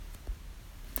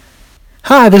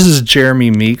Hi, this is Jeremy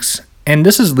Meeks, and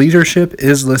this is Leadership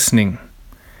is Listening.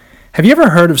 Have you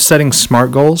ever heard of setting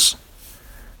SMART goals?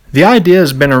 The idea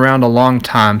has been around a long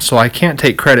time, so I can't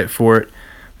take credit for it,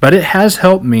 but it has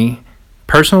helped me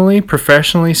personally,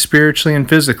 professionally, spiritually, and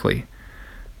physically.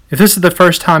 If this is the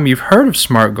first time you've heard of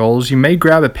SMART goals, you may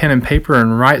grab a pen and paper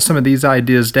and write some of these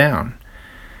ideas down.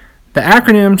 The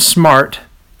acronym SMART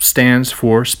stands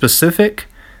for specific,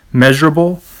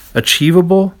 measurable,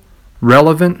 achievable,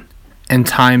 relevant, and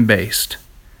time-based.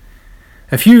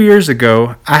 A few years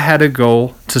ago, I had a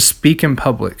goal to speak in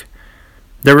public.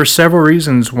 There were several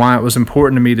reasons why it was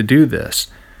important to me to do this.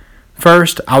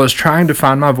 First, I was trying to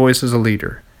find my voice as a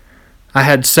leader. I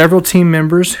had several team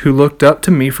members who looked up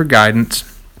to me for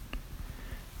guidance,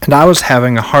 and I was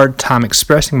having a hard time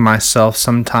expressing myself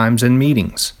sometimes in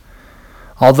meetings.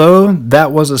 Although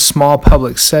that was a small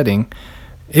public setting,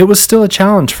 it was still a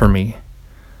challenge for me.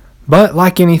 But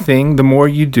like anything, the more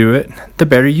you do it, the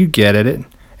better you get at it,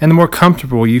 and the more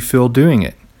comfortable you feel doing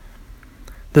it.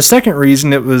 The second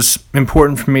reason it was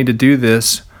important for me to do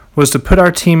this was to put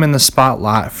our team in the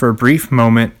spotlight for a brief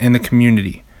moment in the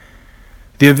community.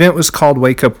 The event was called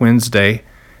Wake Up Wednesday,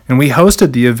 and we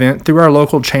hosted the event through our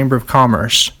local Chamber of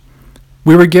Commerce.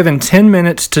 We were given 10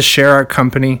 minutes to share our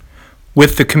company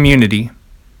with the community.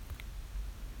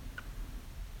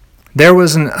 There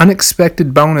was an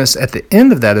unexpected bonus at the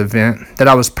end of that event that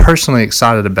I was personally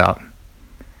excited about.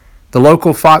 The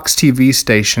local Fox TV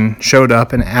station showed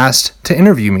up and asked to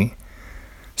interview me.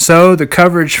 So the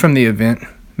coverage from the event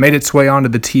made its way onto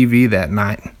the TV that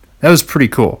night. That was pretty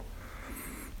cool.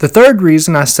 The third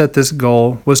reason I set this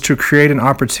goal was to create an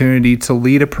opportunity to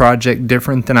lead a project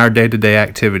different than our day-to-day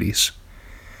activities.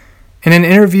 In an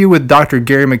interview with Dr.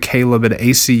 Gary McCaleb at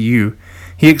ACU,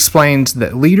 he explains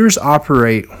that leaders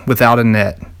operate without a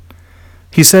net.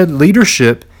 He said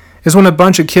leadership is when a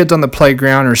bunch of kids on the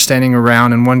playground are standing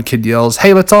around and one kid yells,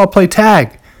 "Hey, let's all play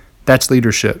tag." That's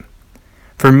leadership.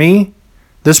 For me,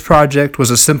 this project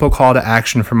was a simple call to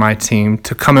action for my team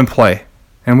to come and play,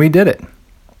 and we did it.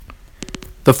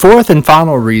 The fourth and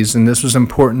final reason this was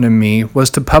important to me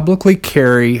was to publicly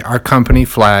carry our company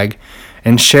flag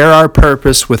and share our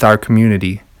purpose with our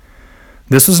community.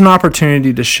 This was an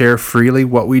opportunity to share freely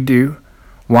what we do,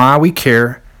 why we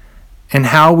care, and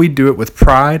how we do it with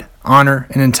pride, honor,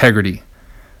 and integrity.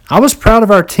 I was proud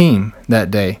of our team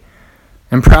that day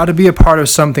and proud to be a part of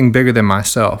something bigger than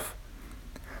myself.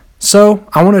 So,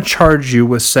 I want to charge you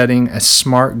with setting a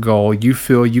SMART goal you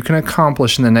feel you can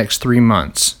accomplish in the next 3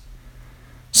 months.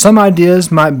 Some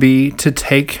ideas might be to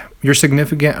take your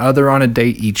significant other on a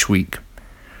date each week.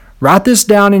 Write this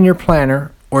down in your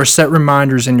planner or set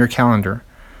reminders in your calendar.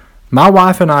 My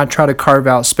wife and I try to carve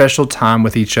out special time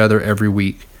with each other every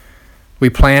week. We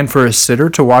plan for a sitter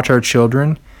to watch our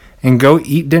children and go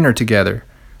eat dinner together,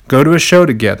 go to a show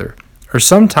together, or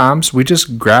sometimes we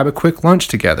just grab a quick lunch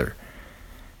together.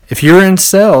 If you're in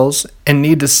sales and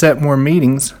need to set more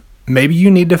meetings, maybe you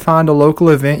need to find a local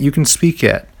event you can speak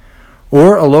at,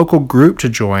 or a local group to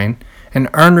join and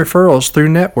earn referrals through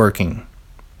networking.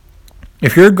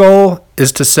 If your goal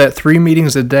is to set 3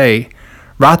 meetings a day,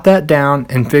 write that down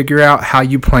and figure out how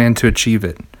you plan to achieve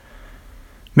it.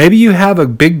 Maybe you have a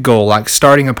big goal like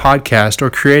starting a podcast or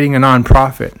creating a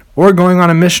nonprofit or going on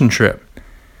a mission trip.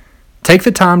 Take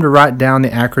the time to write down the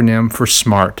acronym for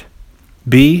SMART.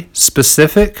 Be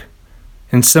specific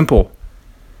and simple.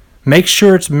 Make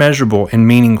sure it's measurable and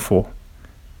meaningful,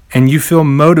 and you feel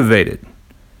motivated.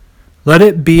 Let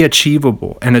it be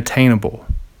achievable and attainable.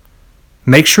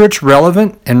 Make sure it's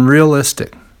relevant and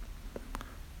realistic.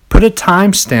 Put a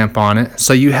timestamp on it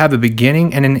so you have a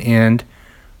beginning and an end,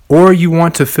 or you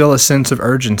want to feel a sense of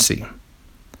urgency.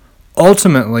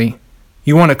 Ultimately,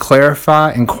 you want to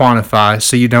clarify and quantify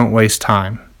so you don't waste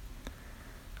time.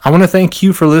 I want to thank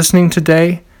you for listening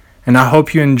today, and I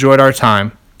hope you enjoyed our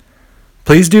time.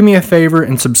 Please do me a favor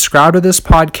and subscribe to this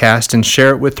podcast and share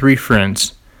it with 3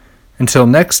 friends. Until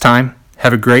next time,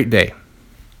 have a great day.